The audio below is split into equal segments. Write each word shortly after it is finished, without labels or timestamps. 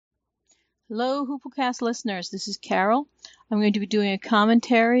Hello, Hooplecast listeners. This is Carol. I'm going to be doing a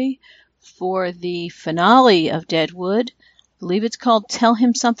commentary for the finale of Deadwood. I believe it's called Tell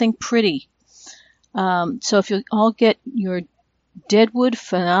Him Something Pretty. So if you'll all get your Deadwood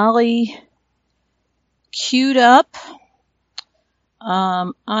finale queued up,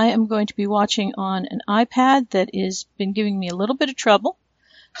 I am going to be watching on an iPad that has been giving me a little bit of trouble.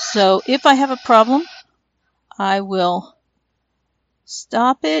 So if I have a problem, I will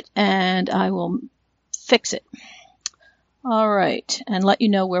stop it and I will fix it. All right, and let you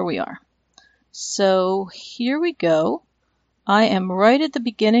know where we are. So here we go. I am right at the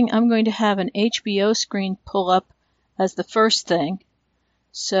beginning. I'm going to have an HBO screen pull up as the first thing.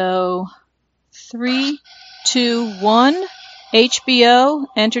 So 3, 2, 1, HBO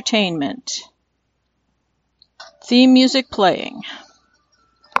Entertainment. Theme music playing.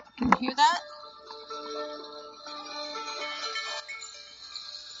 Can you hear that?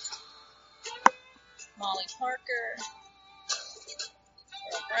 Molly Parker,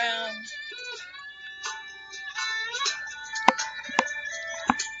 Earl Brown.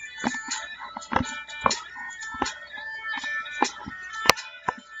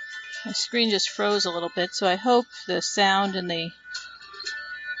 My screen just froze a little bit, so I hope the sound and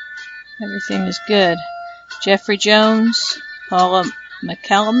everything is good. Jeffrey Jones, Paula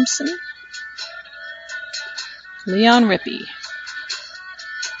McCallumson, Leon Rippey.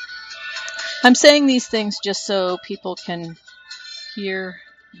 I'm saying these things just so people can hear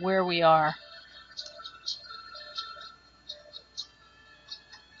where we are.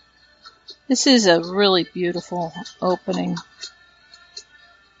 This is a really beautiful opening.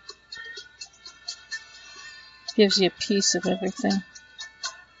 Gives you a piece of everything.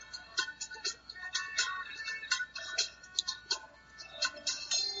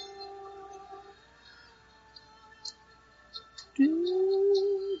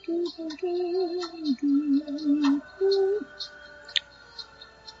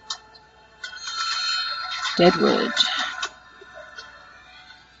 Deadwood.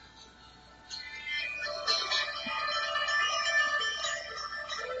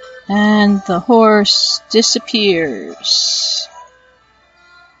 And the horse disappears.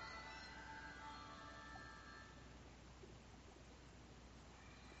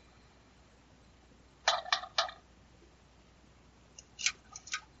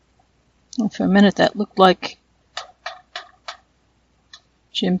 And for a minute that looked like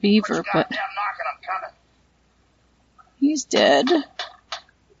Jim Beaver, but he's dead.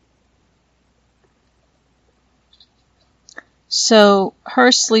 So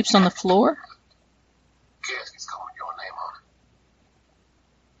Hearst sleeps on the floor. Casket's calling your name on it.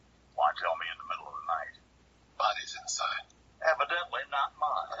 Why tell me in the middle of the night? Body's inside. Evidently not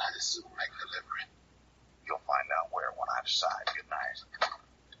mine. But I'd assume make delivery. You'll find out where when I decide. Good night.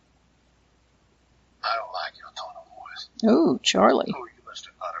 I don't like your tone of voice. Oh, Charlie. Who are you,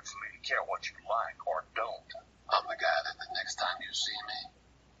 Mr. Utter, for me to care what you like or don't? I'm the guy that the next time you see me,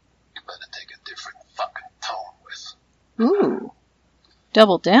 you better take a different fucking tone with. Ooh.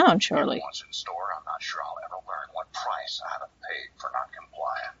 Double down, Charlie. Once in store, I'm not sure I'll ever learn what price I'd have paid for not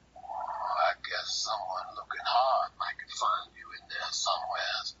complying. I guess someone looking hard might could find you in there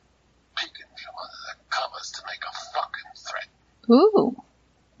somewhere, peeking from under the covers to make a fucking threat. Ooh.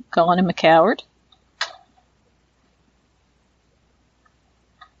 Calling him a coward.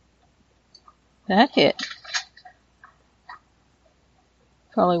 That hit.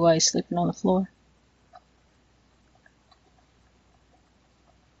 Probably why he's sleeping on the floor.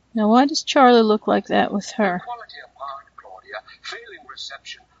 Now, why does Charlie look like that with her? Quality apart, Claudia. Failing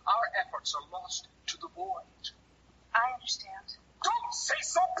reception, our efforts are lost to the void. I understand. Don't say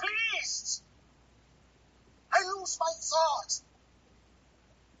so, please! I lose my thoughts.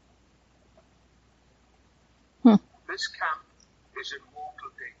 This camp is in mortal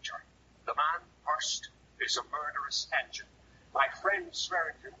danger. The man Hearst is a murderous engine. My friend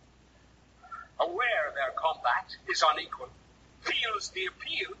Swearingen, aware their combat is unequal, feels the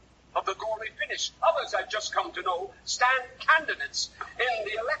appeal of the gory finish. Others I've just come to know stand candidates in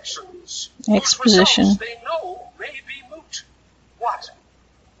the elections. Exposition. Whose results they know may be moot. What?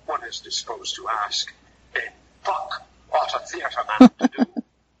 One is disposed to ask. In fuck ought a theatre man to do.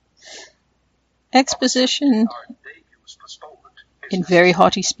 Exposition Our debut's postponement is in very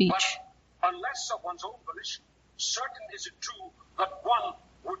haughty speech. But unless of one's own volition, certain is it true that one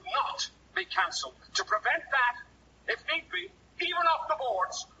would not be cancelled. To prevent that, if need be, even off the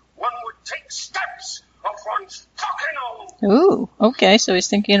boards, one would take steps of one's fucking own. Ooh, okay, so he's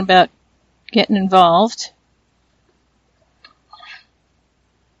thinking about getting involved.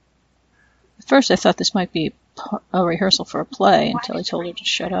 At first I thought this might be a rehearsal for a play until he told her to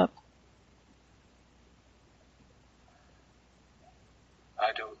shut up.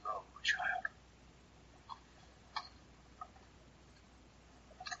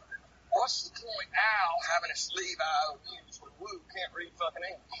 Al having us leave IOUs when Wu can't read fucking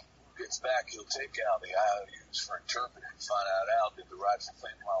English. Gets back, he'll take out the IOUs for interpreting and find out Al did the rightful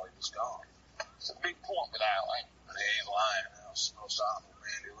thing while he was gone. It's a big point with Al, ain't it? But he ain't lying. Al's the most awful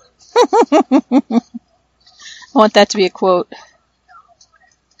man he lived. I want that to be a quote.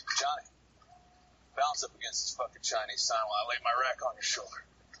 Johnny, bounce up against this fucking Chinese sign while I lay my rack on your shoulder.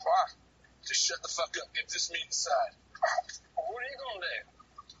 Why? Just shut the fuck up and get this meat inside. What are you gonna do?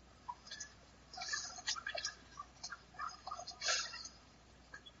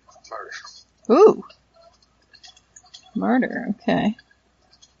 Murder. Ooh. Murder, okay.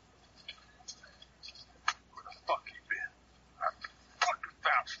 Where the fuck you been? I fucking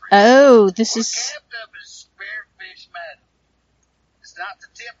vouch for you. Oh, this is... Kept up his spearfish medal. It's not to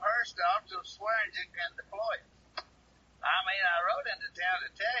tip Hearst off till Swearingen can deploy it. I mean, I rode into town to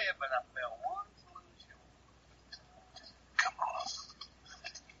tell you, but I felt one solution. Come on.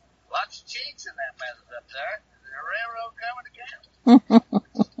 Lots of cheats in that method up there. Is there a railroad coming to camp?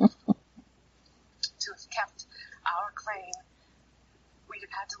 To have kept our claim, we'd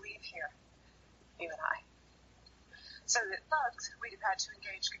have had to leave here, you and I. So that thugs, we'd have had to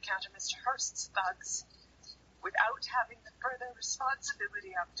engage could counter Mr. Hearst's thugs without having the further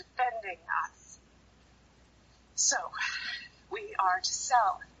responsibility of defending us. So, we are to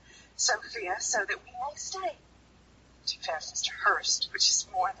sell Sophia so that we may stay. To be fair to Mr. Hearst, which is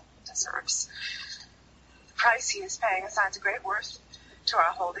more than he deserves. The price he is paying assigns a great worth to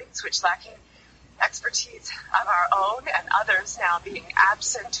our holdings, which, lacking expertise of our own and others now being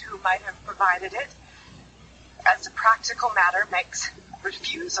absent who might have provided it, as a practical matter makes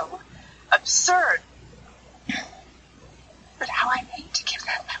refusal absurd. But how I hate to give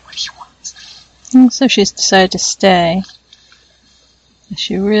that man what she wants. So she's decided to stay.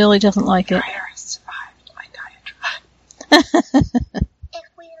 She really doesn't like it. Her hair has survived my diatribe. If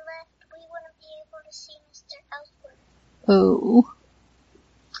we left, we wouldn't be able to see Mr. Ellsworth. Oh.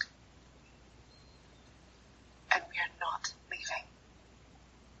 And we are not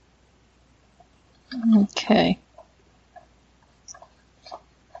leaving. Okay.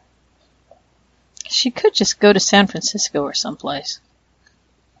 She could just go to San Francisco or someplace.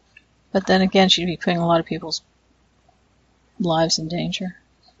 But then again, she'd be putting a lot of people's lives in danger.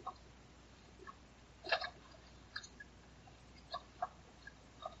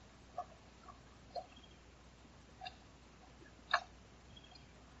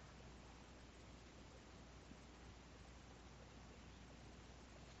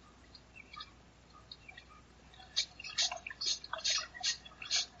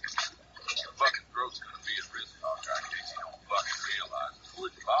 Fucking throat's gonna be at risk, Hawkeye, in case you don't fucking realize. It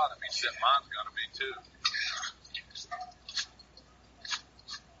wouldn't bother me, except mine's gonna be too.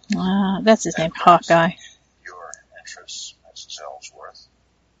 That's his name, Hawkeye. Your interests, Mrs. Ellsworth.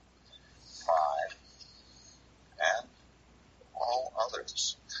 Mine. And all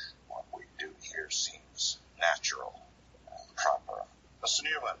others. What we do here seems natural and proper. Mr.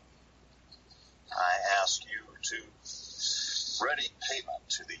 Newman, I ask you to ready payment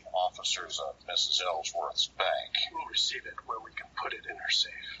to the officers of Mrs. Ellsworth's bank. We'll receive it where we can put it in her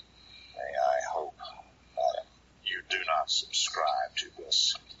safe. May I hope that you do not subscribe to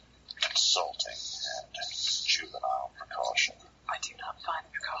this insulting and juvenile precaution. I do not find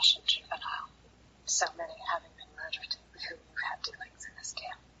the precaution juvenile. So many having been murdered with whom you had dealings in this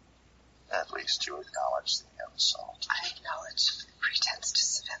camp. At least you acknowledge the insult. I acknowledge pretense to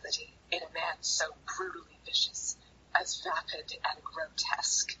civility in a man so brutally vicious, as vapid and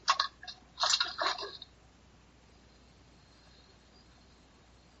grotesque.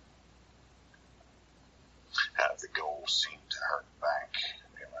 Have the gold seem to hurt bank,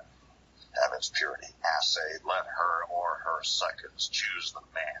 Newman. Have its purity assayed. Let her or her seconds choose the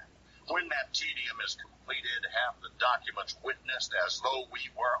man. When that tedium is completed, have the documents witnessed as though we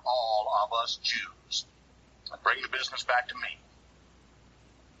were all of us Jews. And bring the business back to me.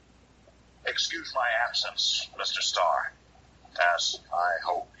 Excuse my absence, Mr. Starr, as I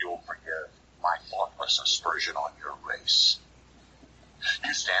hope you'll forgive my thoughtless aspersion on your race.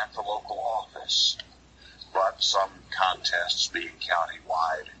 You stand for local office, but some contests being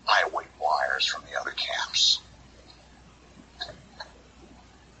county-wide, I await wires from the other camps.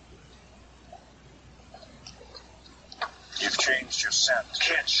 You've changed your scent.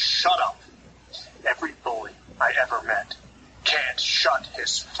 Can't shut up. Every bully I ever met can't shut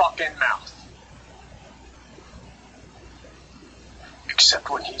his fucking mouth. Except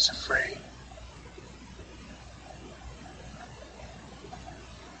when he's afraid.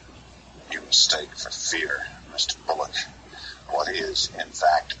 You mistake for fear, Mr. Bullock, what is, in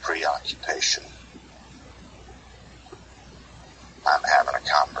fact, preoccupation. I'm having having a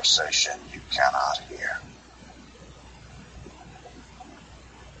conversation you cannot hear.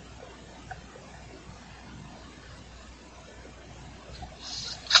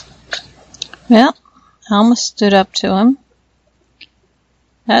 Well, Alma stood up to him.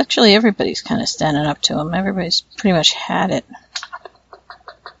 Actually, everybody's kind of standing up to him. Everybody's pretty much had it.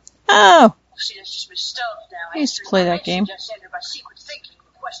 Oh! See, that's just Miss Stubbs now. I used to play that game. I sent her by secret thinking,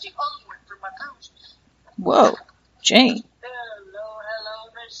 requesting onward for my bruises. Whoa, Jane.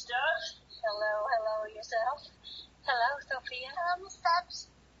 Hello, Miss Stubbs. Hello, yourself. Hello, Sophia. Hello, Miss Stubbs.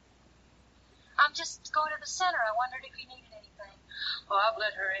 I'm just going to the center. I wondered if you needed anything. Oh, I've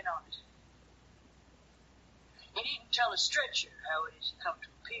let her in on it. You needn't tell a stretcher how it is you come to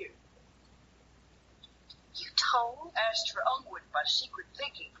appear. You told? Asked for onward by secret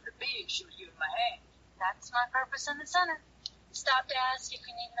thinking for the being she was giving my hand. That's my purpose in the center. Stopped to ask if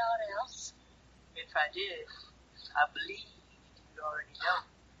you needed aught else. If I did, I believe you'd already know.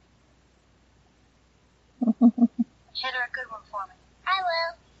 Hit her a good one for me. I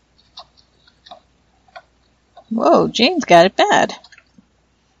will. Whoa, Jane's got it bad.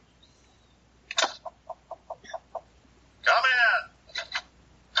 Come in.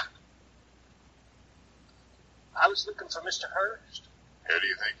 I was looking for Mr. Hurst. Who do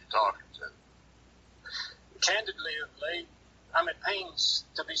you think you're talking to? Candidly, of late, I'm at pains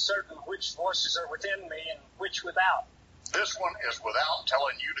to be certain which voices are within me and which without. This one is without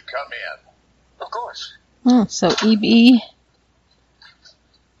telling you to come in. Of course. So E.B.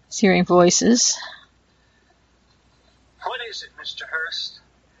 is hearing voices. What is it, Mr. Hurst?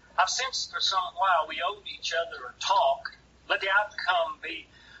 I've sensed for some while we owed each other a talk. Let the outcome be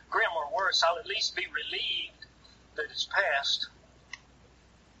grim or worse, I'll at least be relieved that it's past.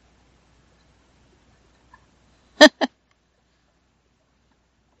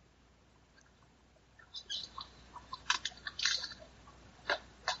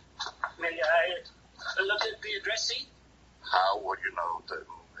 May I look at the addressee? How would you know to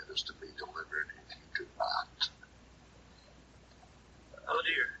whom it is to be delivered if you do not? Oh,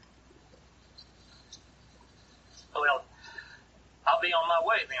 dear. Well, I'll be on my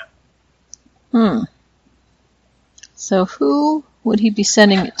way then. So who would he be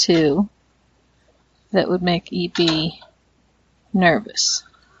sending it to that would make E.B. nervous?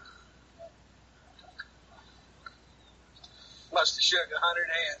 Must have shook 100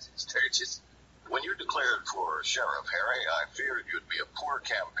 hands in Sturgis. When you declared for sheriff, Harry, I feared you'd be a poor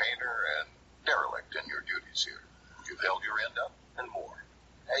campaigner and derelict in your duties here. You've held your end up and more.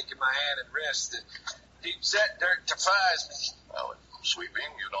 Aching my hand and wrist. The deep set dirt defies me. Well, in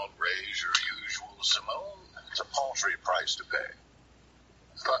sweeping, you don't raise your usual Simone. It's a paltry price to pay.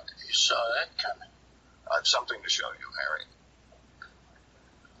 But you saw that coming. I've something to show you, Harry.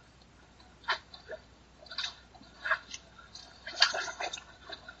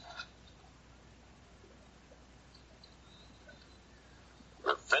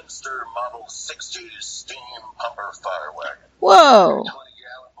 The Finster Model 60 steam pumper fire wagon. Whoa!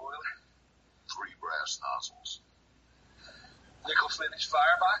 20-gallon boiler. 3 brass nozzles. Nickel finish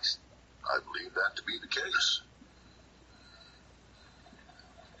firebox. I believe that to be the case.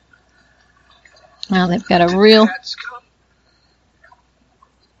 Now they've got a real... That's come.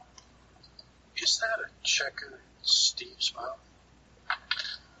 Is that a checker Steve's mouth?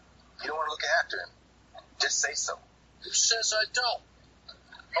 You don't want to look after him. Just say so. Who says I don't?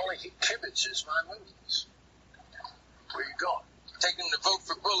 Only he kibitzes my moves. Where you going? Taking the vote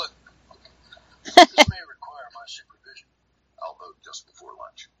for Bullet. This may require my supervision. I'll vote just before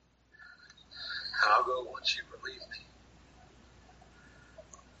lunch. I'll go once you relieve me.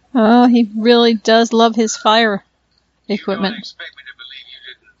 Oh, he really does love his fire You equipment. don't expect me to believe you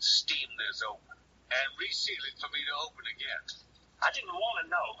didn't steam this open and reseal it for me to open again. I didn't want to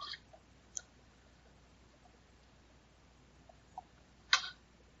know.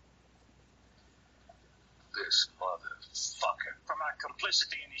 This motherfucker. For my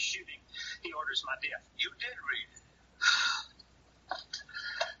complicity in his shooting, he orders my death. You did read it.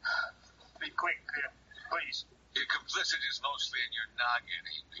 Be quick, please. Your complicity is mostly in your noggin.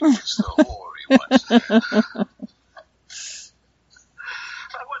 It's the whore he wants there.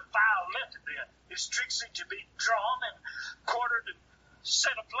 But what vile method then? Is Trixie to be drawn and quartered and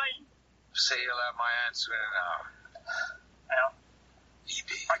set aflame? Say you'll have my answer in an hour. Al,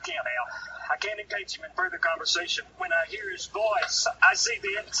 E.B. I can't, Al. I can't engage him in further conversation. When I hear his voice, I see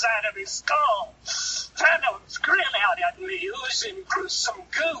the inside of his skull. Phantoms grin out at me, oozing gruesome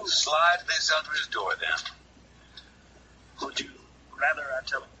goo. Slide this under his door then. Would you rather I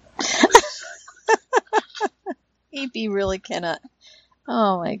tell him? E.B. really cannot.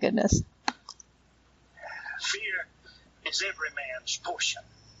 Oh my goodness. Fear is every man's portion.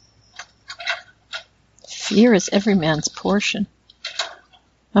 Fear is every man's portion.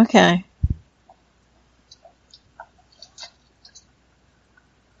 Okay.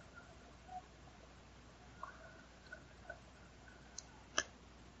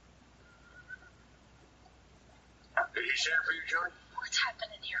 Did he send for you, Johnny? What's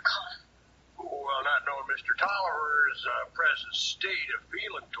happening here, Colin? Well, not knowing Mr. Tolliver's present state of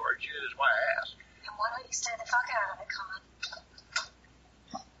feeling towards you is why I asked. And why don't you stay the fuck out of it, Colin?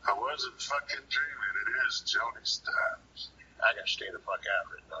 I wasn't fucking dreaming. It is Joni Styles. I can stay the fuck out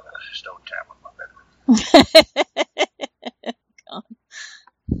of it on a stone tap in my bedroom. How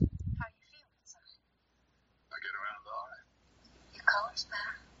you feel inside? I get around all right. Your color's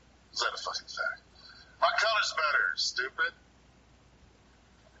better. Is that a fucking fact? My color's better, stupid.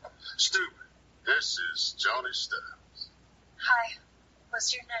 Stupid. This is Joni Styles. Hi.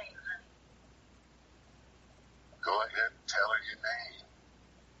 What's your name, honey? Go ahead and tell her your name.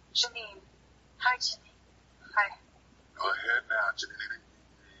 Janine. Hi, Janine. Hi. Go ahead now, Janine.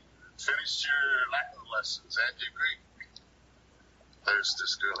 Finish your Latin lessons and your Greek. Thirst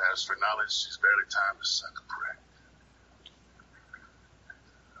this girl has for knowledge, she's barely time to suck a prick.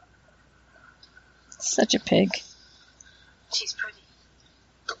 Such a pig. She's pretty.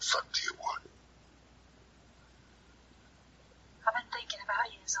 The fuck do you want? I've been thinking about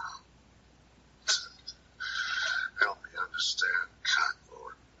you is all. Help me understand, cunt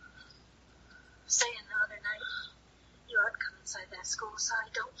lord. Saying the other night, you ought to come inside that school, so I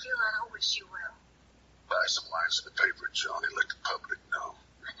don't feel I don't wish you well. Buy some lines in the paper, Johnny. Let the public know.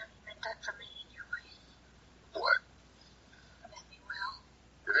 I know you meant that for me anyway. What? Meant me well.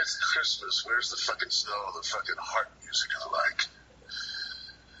 It's Christmas. Where's the fucking snow, the fucking heart music and the like?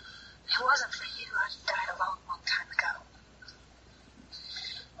 If it wasn't for you, I'd have died a long, long time ago.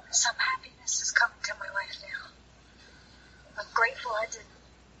 Some happiness is coming to my life now. I'm grateful I didn't.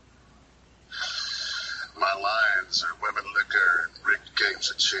 My lines are women, liquor, and rigged games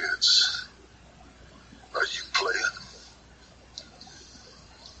of chance. Are you playing?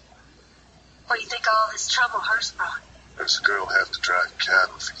 What do you think all this trouble Hearst brought? Does a girl have to drive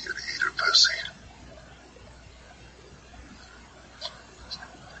cattle for you to eat her pussy?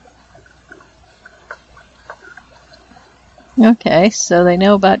 Okay, so they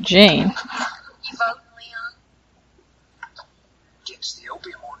know about Jane. You voting, Leon? Against the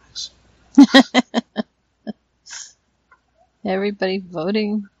opium ordinance. Everybody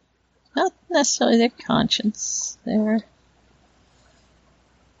voting, not necessarily their conscience, their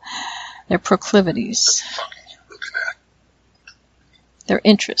proclivities, What are you looking at? their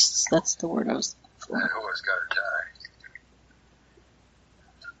interests. That's the word I was looking That for. whore's gotta die.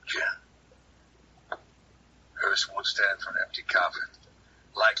 Jen. Hearst won't stand for an empty coffin.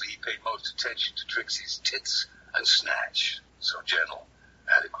 Likely he paid most attention to Trixie's tits and snatch. So gentle,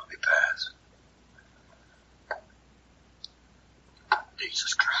 adequately passed.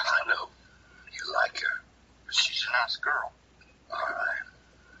 Jesus Christ. I know. You like her. But she's a nice girl. All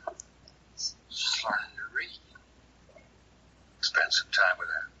right. She's learning to read. Spend some time with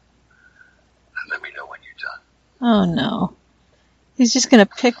her. And let me know when you're done. Oh no. He's just gonna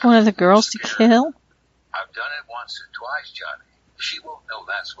pick one of the girls to kill? I've done it once or twice, Johnny. She won't know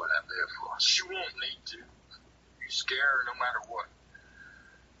that's what I'm there for. She won't need to. You scare her no matter what.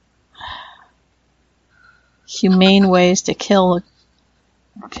 Humane ways to kill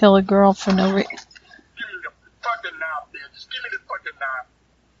a girl for no reason. Give me the fucking knife, man. Just give me the fucking knife.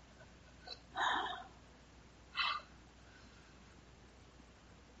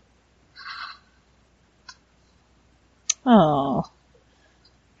 Oh.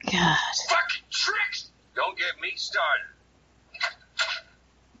 God. Fucking tricks! Don't get me started.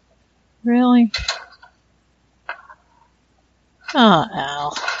 Really? Oh,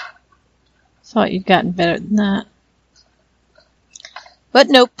 Al. Thought you'd gotten better than that. But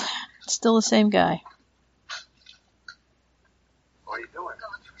nope. Still the same guy. What are you doing?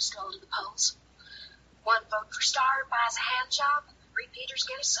 Going from stone to the polls. One vote for Star buys a hand job. Repeaters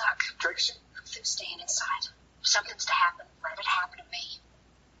get a suck. Trixie, I'm through staying inside. If something's to happen, let it happen to me.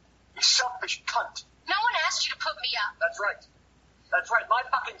 you selfish cunt. No one asked you to put me up. That's right. That's right. My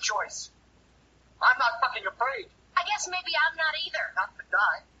fucking choice. I'm not fucking afraid. I guess maybe I'm not either. Not to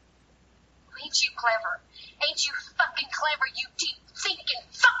die. Ain't you clever? Ain't you fucking clever, you deep thinking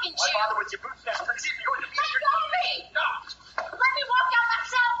fucking Why Jew? bother with your bootstraps, Trixie, if you're going to be Let go of me! No. Let me walk out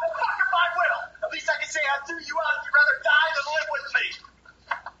myself! Fuck if I will. At least I can say I threw you out if you'd rather die than live with me.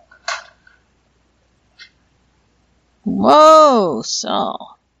 Whoa,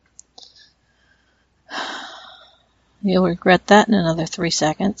 Saul. You'll regret that in another 3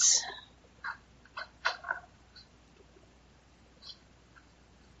 seconds.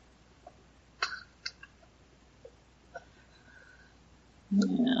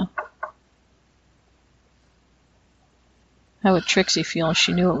 Yeah. How would Trixie feel if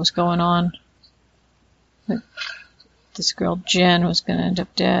she knew what was going on? That this girl Jen was going to end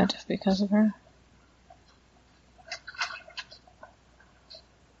up dead because of her.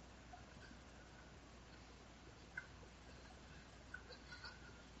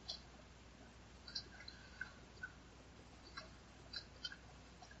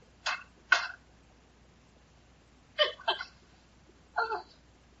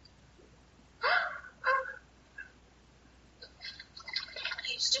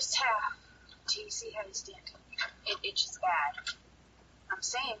 It's just half. TC Hastings. It itches bad. I'm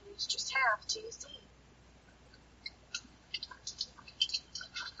saying it's just half TC.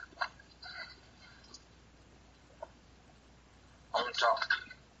 I want to talk.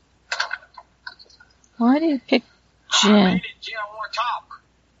 Why do you pick I Jen? made it, Jen. I want to talk.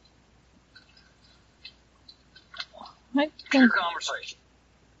 I Your think conversation.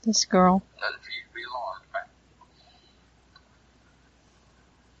 this girl. Nothing for you to be alarmed about.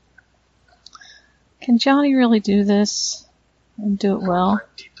 Can Johnny really do this and do it well?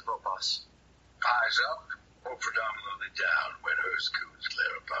 Deep the boat bus. Eyes up or predominantly down when Hearst coons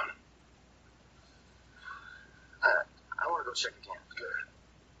glare upon him. I want to go check again. Good.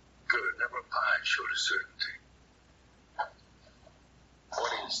 Good. Never pine short of certainty.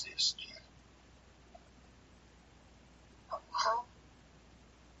 What is this, Jen? Huh?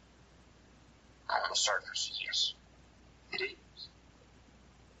 On the surface, yes. It is.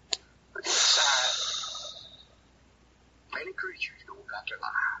 But inside, many creatures go about their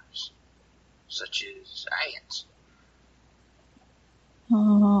lives, such as ants.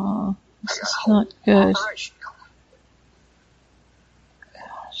 Oh, I this got is a whole not good. operation going.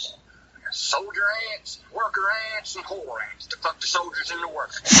 Gosh. I got soldier ants, worker ants, and whore ants to fuck the soldiers into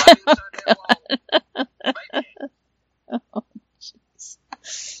work. Right inside that wall. Baby. Oh, jeez.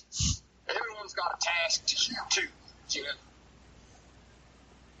 Everyone's got a task to do too, Jen.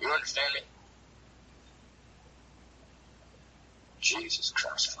 You understand me? Jesus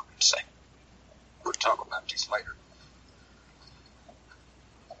Christ, fucking sake. We'll talk about this later.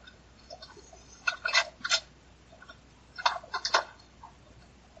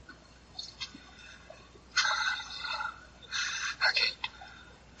 I can't.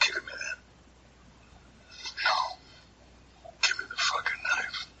 Give me that. No. Give me the fucking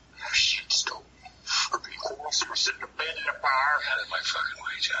knife. Oh, shit, stole me. Or be quarrelsome or sit in a bed in a fire. Out of my fucking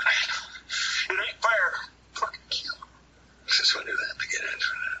way, Johnny. It ain't fair. Fucking kill. Since when did I have to get in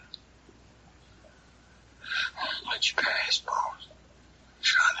for that? Let you pass, boss.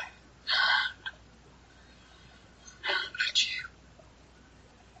 Johnny. Let you.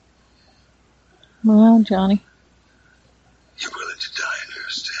 Well, Johnny. You're willing to die in her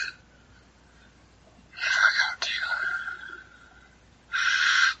stead. I got you.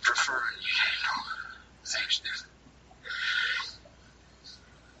 Preferring you, no. Things different.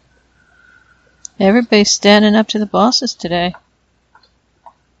 Everybody's standing up to the bosses today.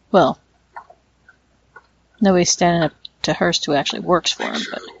 Well, nobody's standing up to Hearst, who actually works for Make him.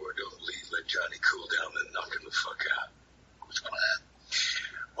 sure But the word don't leave. Let Johnny cool down, then knock him the fuck out. What's the plan?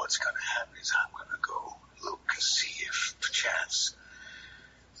 What's gonna happen is I'm gonna go look and see if, perchance,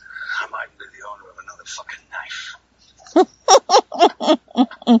 I might be the owner of another fucking knife.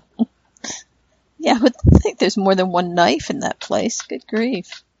 yeah, I would think there's more than one knife in that place. Good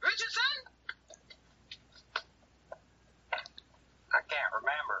grief. Richardson? I can't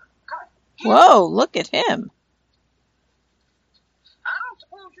remember. Whoa, look at him. I don't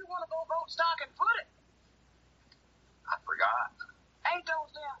suppose you want to go vote stock and put it. I forgot. Ain't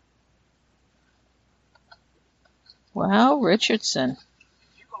those there? Wow, Richardson.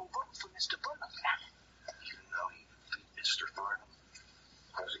 You gonna vote for Mr. Burnham? You know he beat Mr. Farnham.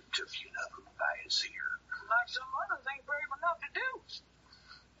 Cause he took you know by his ear. Like some others ain't brave enough to do.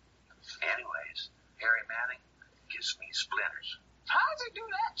 Anyways, Harry Manning gives me splinters. How's he do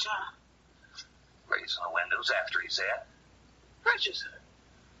that, John? Raising the windows after he's at. Richardson.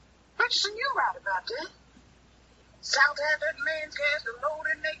 Richardson, you right about that. South had that man's gas to load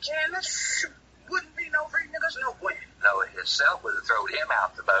in their cannon. Shoot, wouldn't be no free niggas nowhere. Noah himself would have thrown him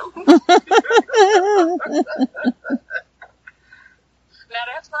out the boat. Now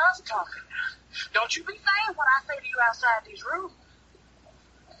that's for us talking. Don't you be saying what I say to you outside these rooms.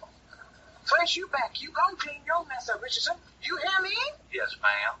 Fresh you back. You gon' clean your mess up, Richardson. You hear me? Yes,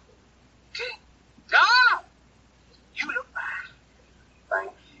 ma'am. Okay. Go on. You look fine.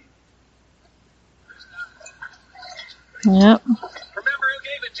 Thank you. Yep. Remember who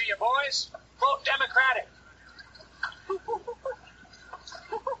gave it to you, boys? Vote Democratic.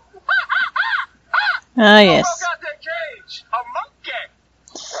 Ah, yes. Who broke out that cage? A monkey.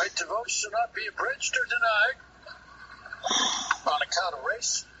 to vote shall not be abridged or denied on account of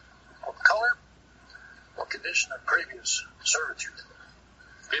race, or color, or condition of previous servitude.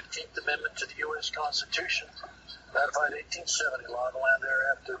 15th Amendment to the U.S. Constitution, ratified 1870, law of the land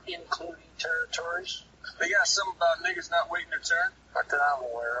thereafter, including territories. They got something about niggas not waiting their turn? Not that I'm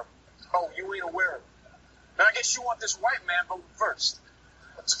aware of. Oh, you ain't aware of it. Then I guess you want this white man voting first.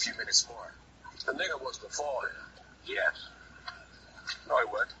 That's a few minutes more. The nigger was before him. Yes. No, he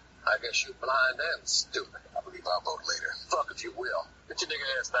wasn't. I guess you're blind and stupid. I believe I'll vote later. Fuck if you will. Get your nigger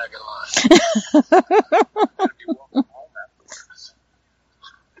ass back in line. Better be walking home afterwards.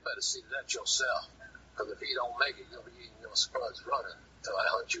 You better see to that yourself. Because if he don't make it, you'll be eating your spuds running until I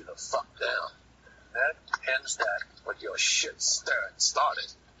hunt you the fuck down. That ends that with your shit stirring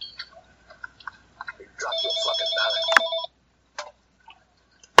started. You drop your fucking ballot.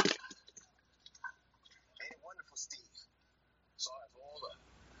 Ain't it wonderful, Steve? Sorry for all the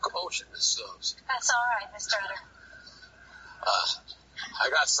commotion this serves. That's all right, Mr. Utter. I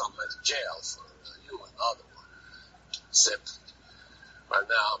got something at the jail for you and the other one. Except right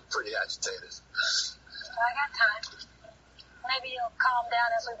now I'm pretty agitated. Well, I got time. Maybe you'll calm down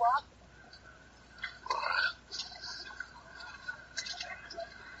as we walk. All right.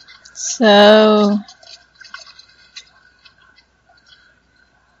 So,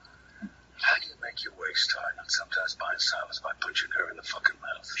 How do you make your waist tight and sometimes find silence by punching her in the fucking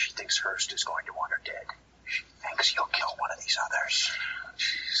mouth? She thinks Hearst is going to want her dead. She thinks he'll kill one of these others.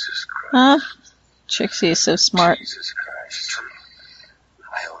 Jesus Christ. huh? Trixie is so smart. Jesus Christ.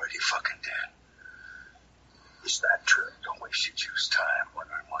 I already fucking did. Is that true? Don't waste your juice time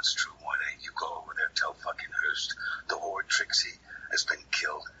wondering what's true, what ain't. You go over there, tell fucking Hearst the whore Trixie has been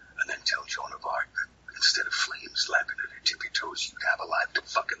killed, and then tell Joan of Arc that instead of flames lapping at her tippy toes, you'd have a life to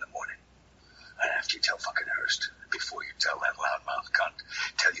fuck in the morning. And after you tell fucking Hearst, before you tell that loudmouth cunt,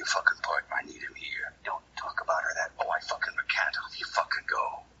 tell your fucking partner I need him here. Don't talk about her that, I fucking recant. Off you fucking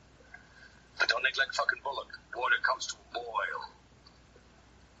go. But don't neglect fucking Bullock. Water comes to a boil.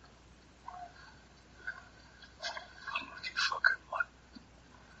 Unlucky fucking mutt.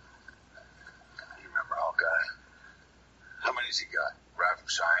 You remember Hawkeye? How many's he got? Right from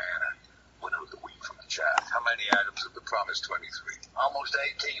Cheyenne. Winnow the wheat from the chaff. How many items of the Promise 23? Almost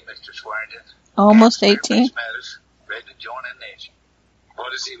 18, Mr. Swearingen. Almost 18. Matters. Ready to join in nation.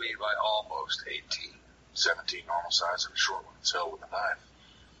 What does he mean by almost 18? 17 normal size and a short one. Hell with a knife.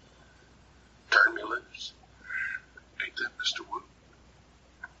 Turn me loose. Ain't that Mr. Wu?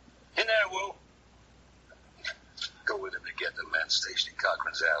 In there, Wu. Go with him to get the men stationed in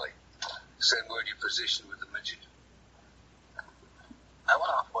Cochran's Alley. Send word your position with the midget. I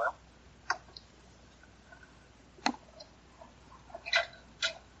went off well.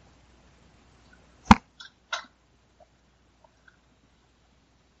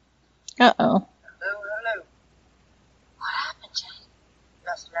 Uh-oh. Hello. What happened, Jane?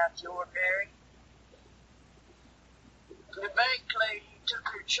 Nothing out of the ordinary. The bank lady took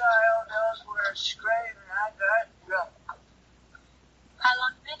her child elsewhere screaming, and I got drunk. How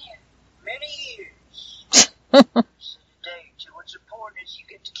long you been here? Many years. So today, too, what's important is you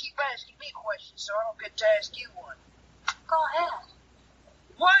get to keep asking me questions, so I don't get to ask you one. Go ahead.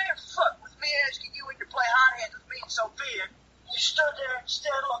 Why the fuck with me asking you when you play hot hand with me and Sophia, you stood there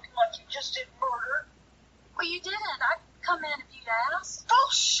instead looking like you just did murder? Well, you didn't. I'd come in if you'd asked.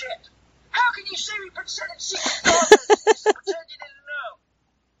 Bullshit! How can you see me pretending secret documents just to pretend you didn't know?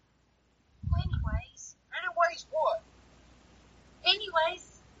 Well, Anyways, what?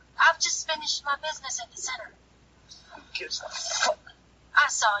 I've just finished my business at the center. Who gives a fuck? I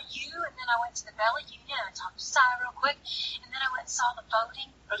saw you, and then I went to the Bella Union. I talked to Cy real quick, and then I went and saw the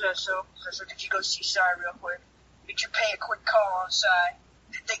voting. How's that so? Did you go see Cy real quick? Did you pay a quick call on Cy?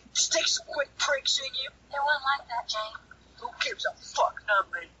 Did they stick some quick pricks in you? It wasn't like that, Jane. Who gives a fuck, not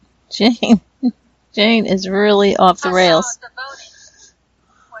me? Jane is really off the rails. I saw at the voting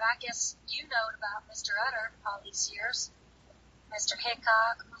what I guess you knowed about Mr. Utter all these years. Mr.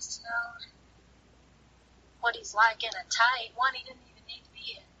 Hickok must have known what he's like in a tight one he didn't even need to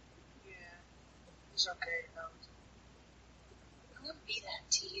be in. Yeah, it's okay, you know. It wouldn't be that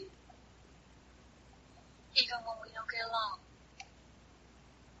to you, even when we don't get along.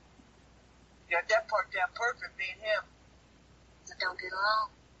 You got that part down perfect, me and him. So don't get along.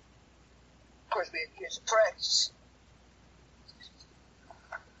 Of course, we had years of practice.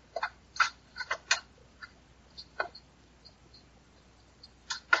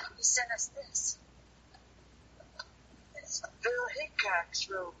 You sent us this. It's Bill Hickok's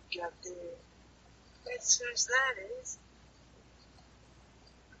robe you got there. That's whose that is.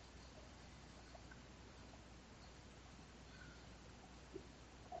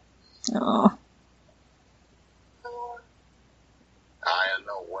 Oh. I in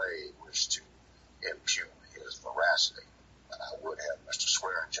no way wish to impugn his veracity, but I would have Mr.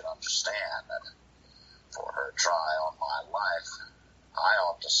 Swearingen understand that for her try on my life, I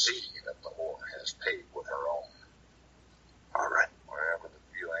ought to see that the whore has paid with her own. All right. Wherever the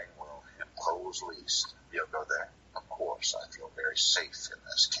viewing will impose least, you'll go there. Of course, I feel very safe in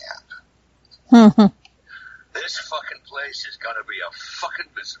this camp. This fucking place is gonna be a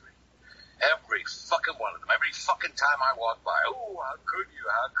fucking misery. Every fucking one of them. Every fucking time I walk by. Oh, how could you?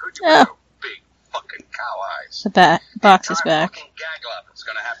 How could you? Oh. With your big fucking cow eyes. The box is Entire back. fucking gag lab is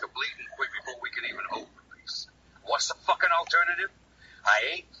gonna have to bleed and quick before we can even hope for peace. What's the fucking alternative? I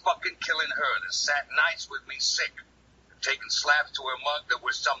ain't fucking killing her that sat nights with me sick, taking slaps to her mug that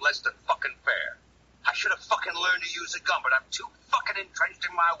was some less than fucking fair. I should have fucking learned to use a gun, but I'm too fucking entrenched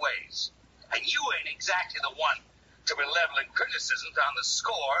in my ways. And you ain't exactly the one to be leveling criticisms on the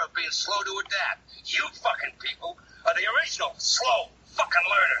score of being slow to adapt. You fucking people are the original slow fucking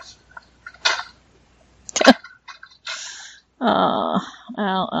learners. Oh,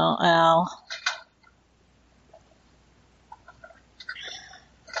 ow.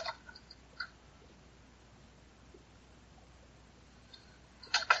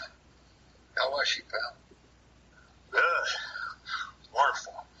 How was she, pal? Good.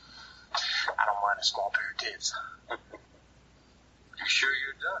 Wonderful. I don't mind a small pair of tits. You sure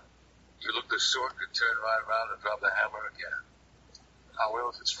you're done? You look the sort could turn right around and drop the hammer again. I will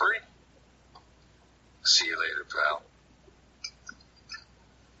if it's free. See you later, pal.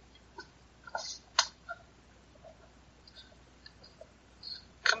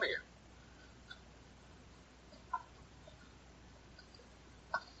 Come here.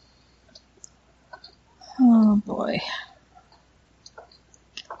 Oh, boy.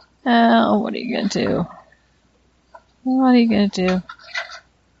 Oh, what are you gonna do? What are you gonna do?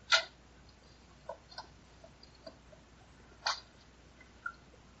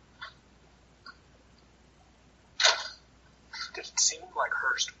 Did it seem like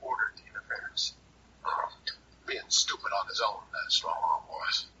Hearst ordered the interference? Being stupid on his own, that strong arm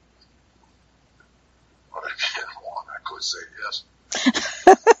was. But if he didn't want, I could say yes.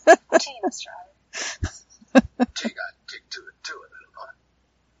 Tea, Mr. Otter. Tea got kicked to it too, a little bit.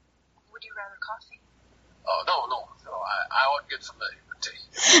 Would you rather coffee? Oh, no. I ought to get familiar with tea.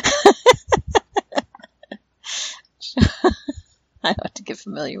 I ought to get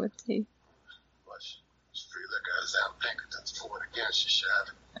familiar with tea. But this free liquor has down Pinkerton's for it against you,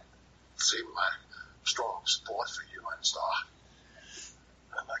 Shad. See my strong support for you and Star.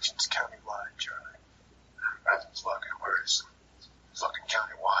 Elections countywide, Charlie. That's fucking worse. Fucking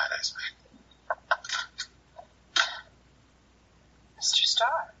countywide, isn't it? Mr.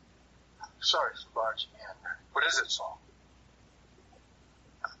 Starr. Sorry for barging in. What is it, Saul?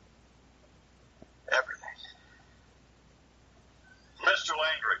 Everything. Mr.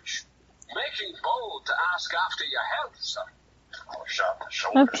 Langridge. Making bold to ask after your health, sir. I was shot in the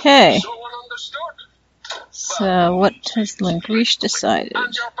shoulder. Okay. So one understood. So, what has Langrish decided?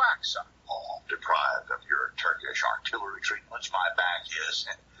 And your back, sir. Oh, deprived of your Turkish artillery treatments, my back is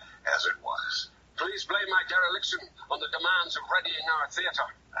as it was. Please blame my dereliction on the demands of readying our theater.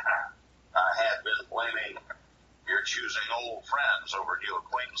 I had been blaming your choosing old friends over new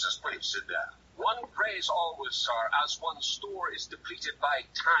acquaintances. Please sit down. One prays always, sir, as one's store is depleted by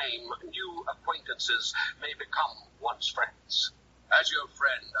time, new acquaintances may become one's friends. As your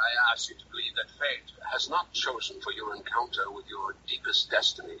friend, I ask you to believe that fate has not chosen for your encounter with your deepest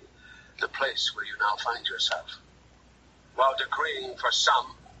destiny the place where you now find yourself, while decreeing for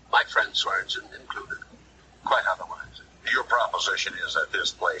some, my friend Swearingen included, quite otherwise. Your proposition is that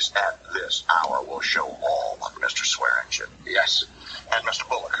this place at this hour will show all of Mr. Swearingen. Yes. And Mr.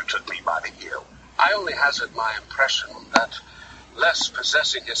 Bullock, who took me by the ear. I only hazard my impression that, less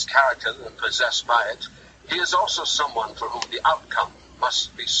possessing his character than possessed by it, he is also someone for whom the outcome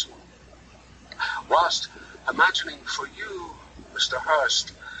must be soon. Whilst imagining for you, Mr.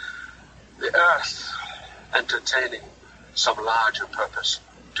 Hearst, the earth entertaining some larger purpose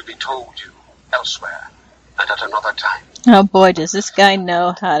to be told you elsewhere and at another time. Oh boy, does this guy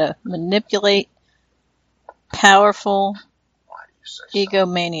know how to manipulate powerful Why do you say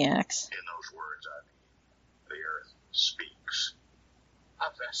egomaniacs. so? In those words, I mean, the earth speaks. A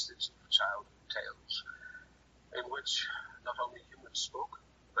vestige of childhood tales, in which not only humans spoke,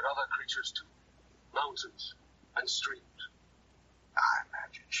 but other creatures too, mountains and streams. I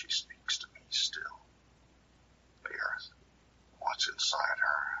imagine she speaks to me still. The earth, what's inside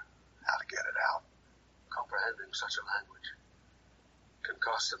her, how to get it out. Comprehending such a language can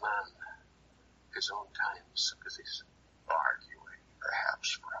cost a man his own time sympathies. Arguing,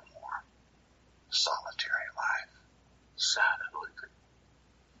 perhaps, for a more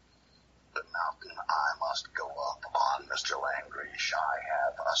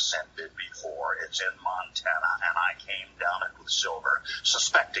did before. It's in Montana, and I came down it with silver,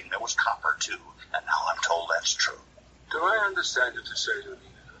 suspecting there was copper, too. And now I'm told that's true. Do I understand you to say you need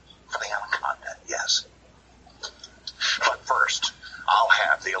it? For the Anaconda, yes. But first, I'll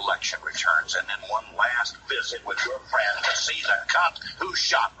have the election returns and then one last visit with your friend to see the cunt who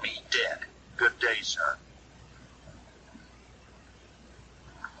shot me dead. Good day, sir.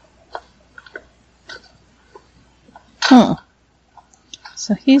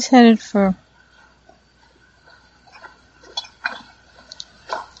 So he's headed for...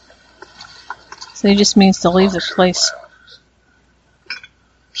 So he just means to leave the place.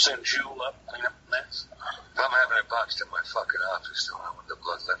 Send Jewel up, clean up the mess. I'm having it boxed in my fucking office, so I want the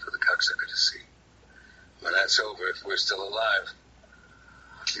blood left for the cocksucker to see. When that's over, if we're still alive,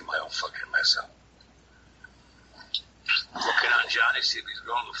 I'll clean my own fucking mess up. Looking on Johnny, see if he's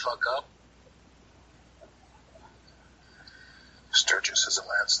growing the fuck up. Sturgis is a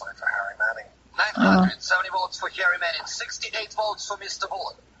landslide for Harry Manning. 970 votes for Harry Manning, 68 votes for Mr.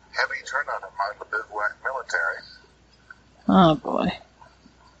 Bullock. Heavy turnout at Martha Bivouac Military. Oh, boy.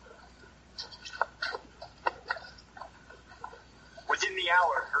 Within the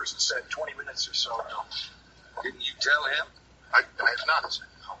hour, Hearst said 20 minutes or so ago. Didn't you tell him? I have not.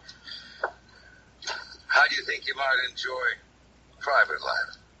 How do you think you might enjoy private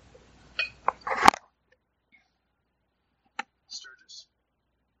life? Sturgis.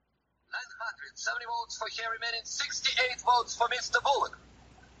 970 votes for Harry Manning, 68 votes for Mr. Bullock.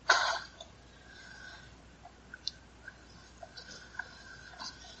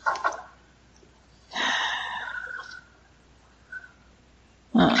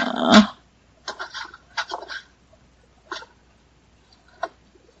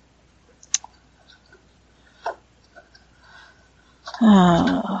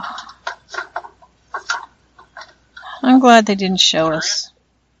 I'm glad they didn't show us.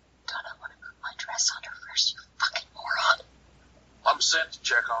 God, I want to put my dress on her first, you fucking moron. I'm sent to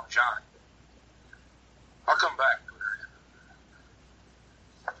check on Johnny. I'll come back.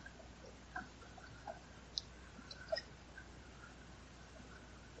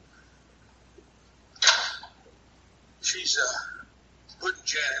 She's, putting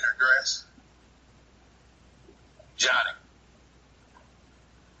Jen in her dress. Johnny.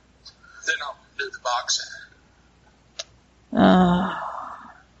 Then I'll do the boxing.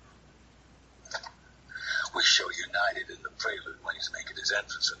 We show United in the prelude when he's making his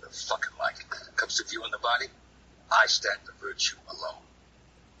entrance in the fucking light. Comes to viewing the body, I stand for virtue alone.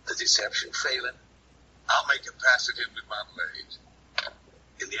 The deception failing, I'll make him pass it in with my blade.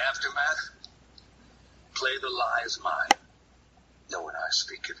 in the aftermath, play the lie as mine, knowing I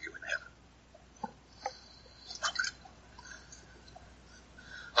speak of you in heaven.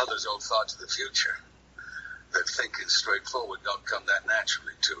 Others hold thoughts of the future, that thinking straightforward don't come that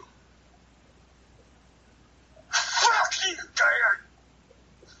naturally, too. Fuck you,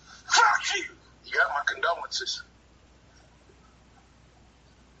 Dad! Fuck you! You got my condolences.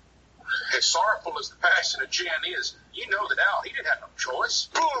 As sorrowful as the passing of Jen is, you know that Al, he didn't have no choice.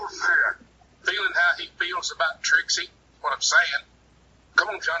 Bullshit! Feeling how he feels about Trixie, what I'm saying. Come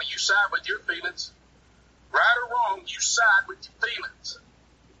on, Johnny, you side with your feelings. Right or wrong, you side with your feelings.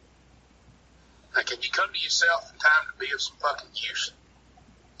 Now, can you come to yourself in time to be of some fucking use?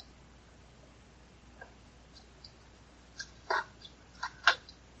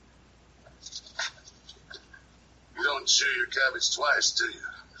 You don't chew your cabbage twice, do you,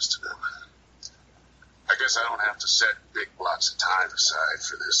 Mr. Newman? I guess I don't have to set big blocks of time aside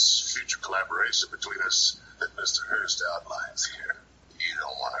for this future collaboration between us that Mr. Hearst outlines here. You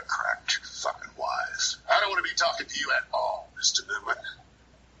don't want to crack too fucking wise. I don't want to be talking to you at all, Mr. Newman.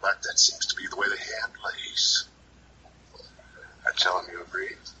 But that seems to be the way the hand lays. I tell him you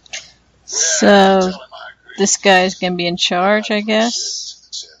agree? So, this guy's going to be in charge, I guess?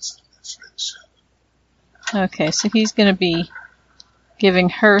 Okay, so he's going to be giving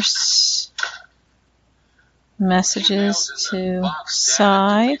Hearst messages to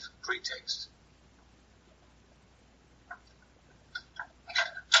Cy.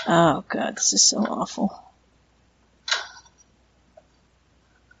 Oh, God, this is so awful.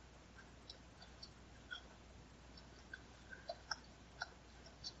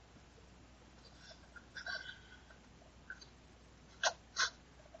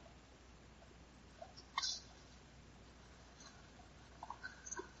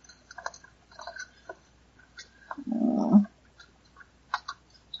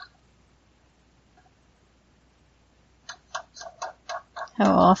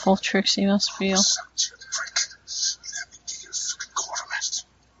 How awful Trixie must feel.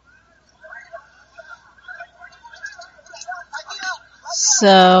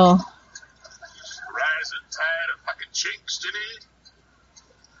 So,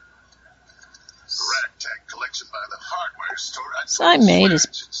 So I made his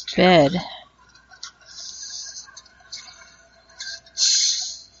bed.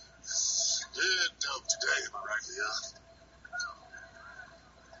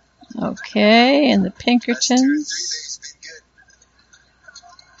 Okay, and the Pinkertons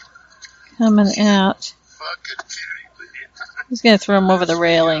coming out. He's going to throw him over the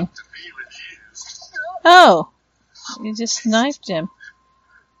railing. Oh, you just knifed him.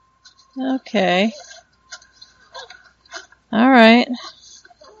 Okay. All right. What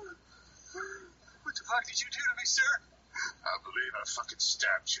the fuck did you do to me, sir? I believe I fucking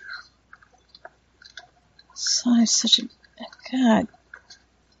stabbed you. So I'm such a... God.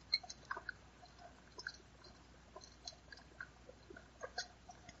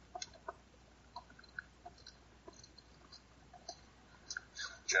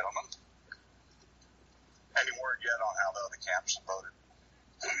 Gentlemen, any word yet on how the other camps voted?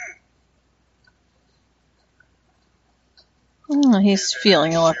 Oh, he's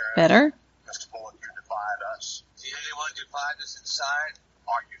feeling a lot better. Mr. Bullock, you defied us. Did anyone divide us inside?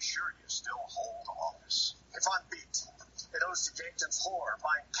 Are you sure you still hold office? If I'm beat, it owes to Yankton's whore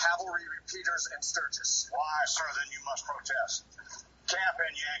buying cavalry repeaters and Sturgis. Why, sir, then you must protest. Camp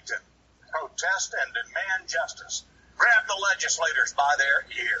in Yankton. Protest and demand justice. Grab the legislators by their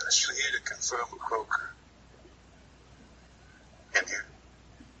ears. You here to confirm a Croker? In here.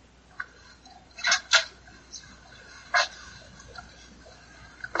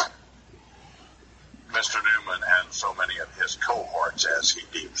 Mr. Newman and so many of his cohorts, as he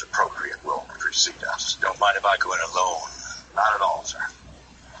deems appropriate, will precede us. Don't mind if I go in alone. Not at all, sir.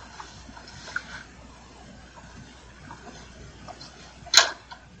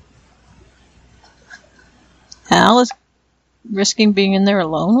 Hal is risking being in there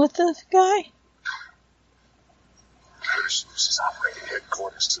alone with the guy? Hurst is operating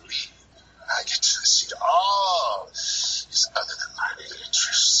headquarters to lead. I get to see all his other than my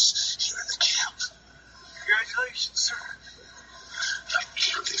interests here in the camp. Congratulations, sir.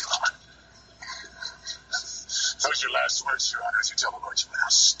 Thank you, Leon. Those are your last words, Your Honor, as you tell the court you were now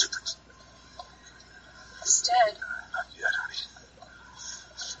stupid. He's dead. Not yet, honey.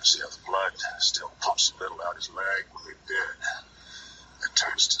 See how the blood still pumps a little out his leg when we're dead. It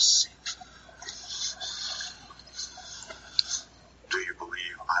turns to seep. Do you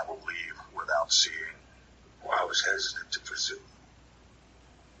believe I will leave without seeing? Well, I was hesitant to presume.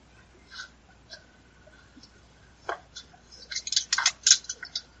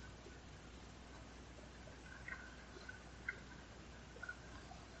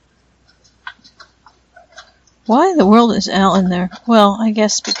 Why in the world is Al in there? Well, I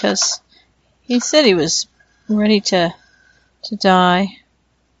guess because he said he was ready to die.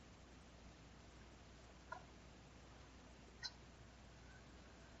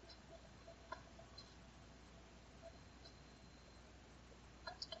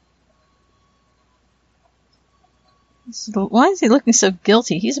 Why is he looking so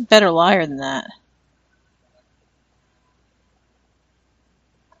guilty? He's a better liar than that.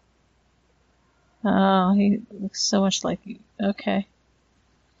 Oh, he looks so much like you. Okay.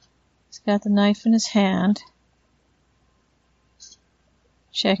 He's got the knife in his hand.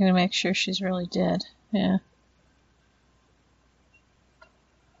 Checking to make sure she's really dead. Yeah.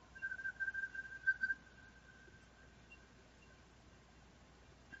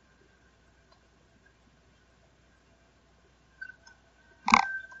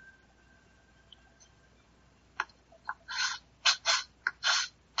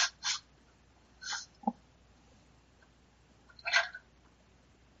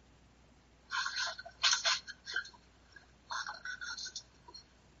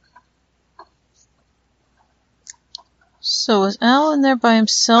 So was Al in there by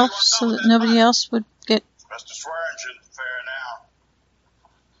himself so that nobody else would get... Mr. Swearingen, fair now.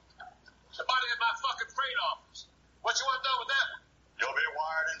 Somebody in my fucking freight office. What you want done with that one? You'll be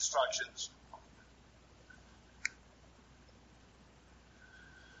wired instructions.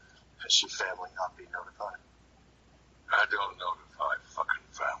 Has your family not been notified? I don't notify fucking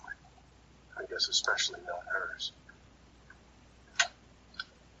family. I guess especially not hers.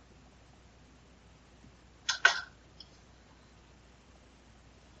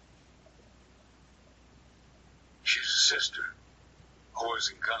 She's a sister. Always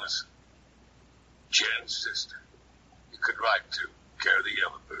in Gunnison. Jen's sister. You could write to. Care of the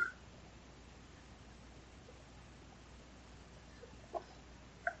Yellowbird.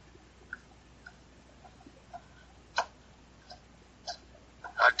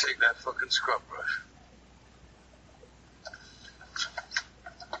 I'd take that fucking scrub brush.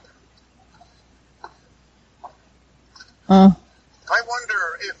 I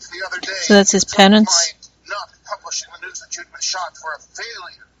wonder if the other day... So that's his penance? Not publish pushing the news that you'd been shot for a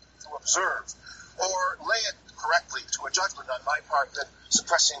failure to observe, or lay it correctly to a judgment on my part that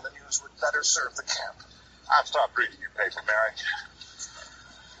suppressing the news would better serve the camp. I've stopped reading your paper, Mary.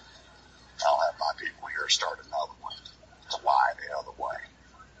 I'll have my people here start another one to lie the other way.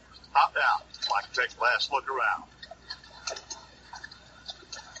 Hop out. Like to take a last look around.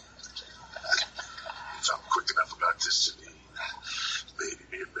 If I'm quick enough about this, Janine, maybe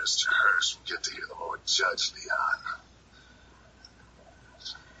me and Mr. Hurst will get to hear the Lord Judge Leon.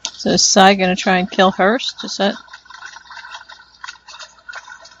 So is Cy going to try and kill Hurst? Is that...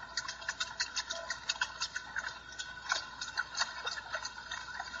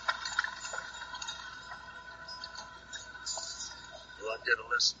 Will I get a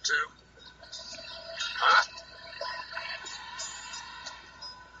listen too? Huh?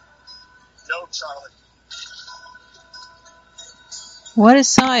 No, Charlie. What is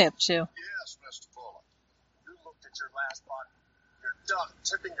Cy up to? Yes, Mr. Bullock. You looked at your last body. You're done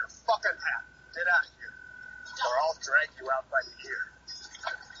tipping your fucking hat. Get out of here, or I'll drag you out by the ear.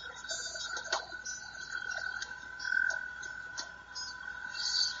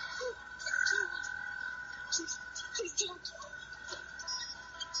 Please don't.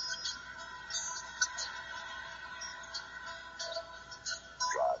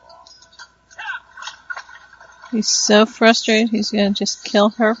 Drive on. He's so frustrated he's going to just kill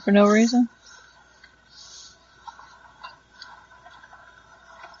her for no reason.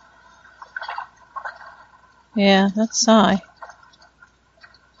 Yeah, that's Cy.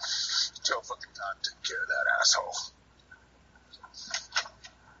 Tell fucking time to take care of that asshole.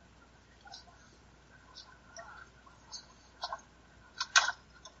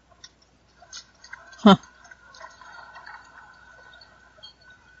 Huh.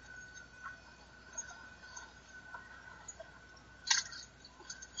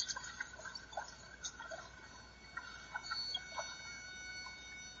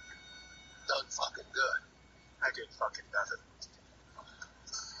 Done fucking good. I did fucking nothing.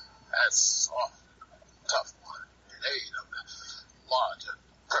 That's soft, tough one. In aid of the larger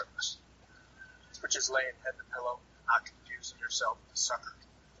purpose. Which is laying head to pillow, not confusing yourself with the sucker.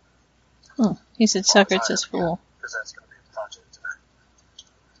 He said sucker, it says fool. Because that's going to be the project tonight.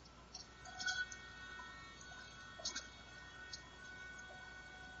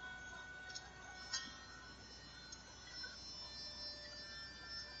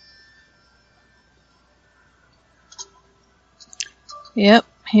 Yep,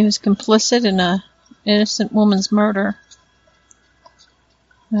 he was complicit in a innocent woman's murder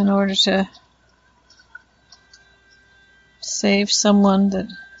in order to save someone that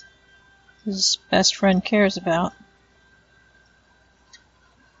his best friend cares about.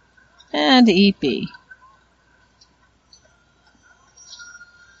 And E.P.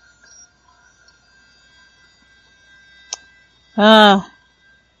 Ah,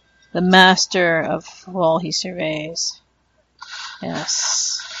 the master of all he surveys.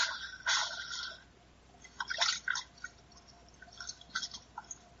 Yes.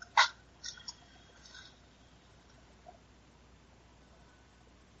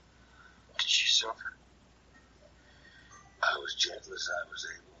 Did she suffer? I was gentle as I was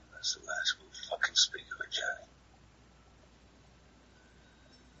able, and that's the last we'll fucking speak of it, Johnny.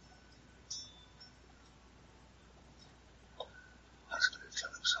 I was going to tell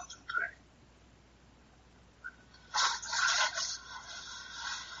him something pretty.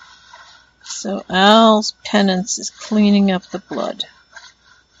 So Al's penance is cleaning up the blood.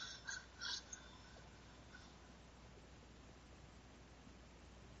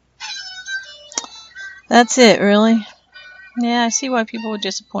 That's it, really? Yeah, I see why people were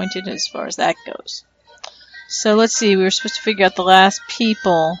disappointed as far as that goes. So let's see, we were supposed to figure out the last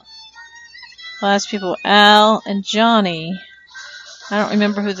people. Last people, Al and Johnny. I don't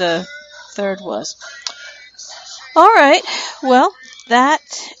remember who the third was. Alright, well, that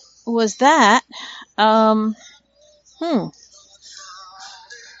was that. I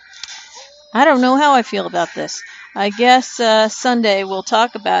don't know how I feel about this. I guess Sunday we'll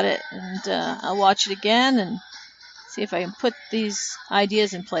talk about it, and I'll watch it again and see if I can put these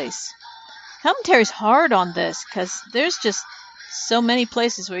ideas in place. Commentary's hard on this because there's just so many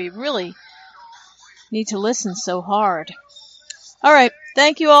places where you really need to listen so hard. All right,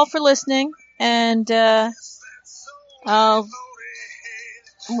 thank you all for listening, and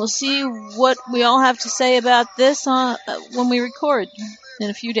we'll see what we all have to say about this when we record in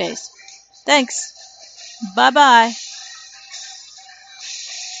a few days. Thanks. Bye-bye.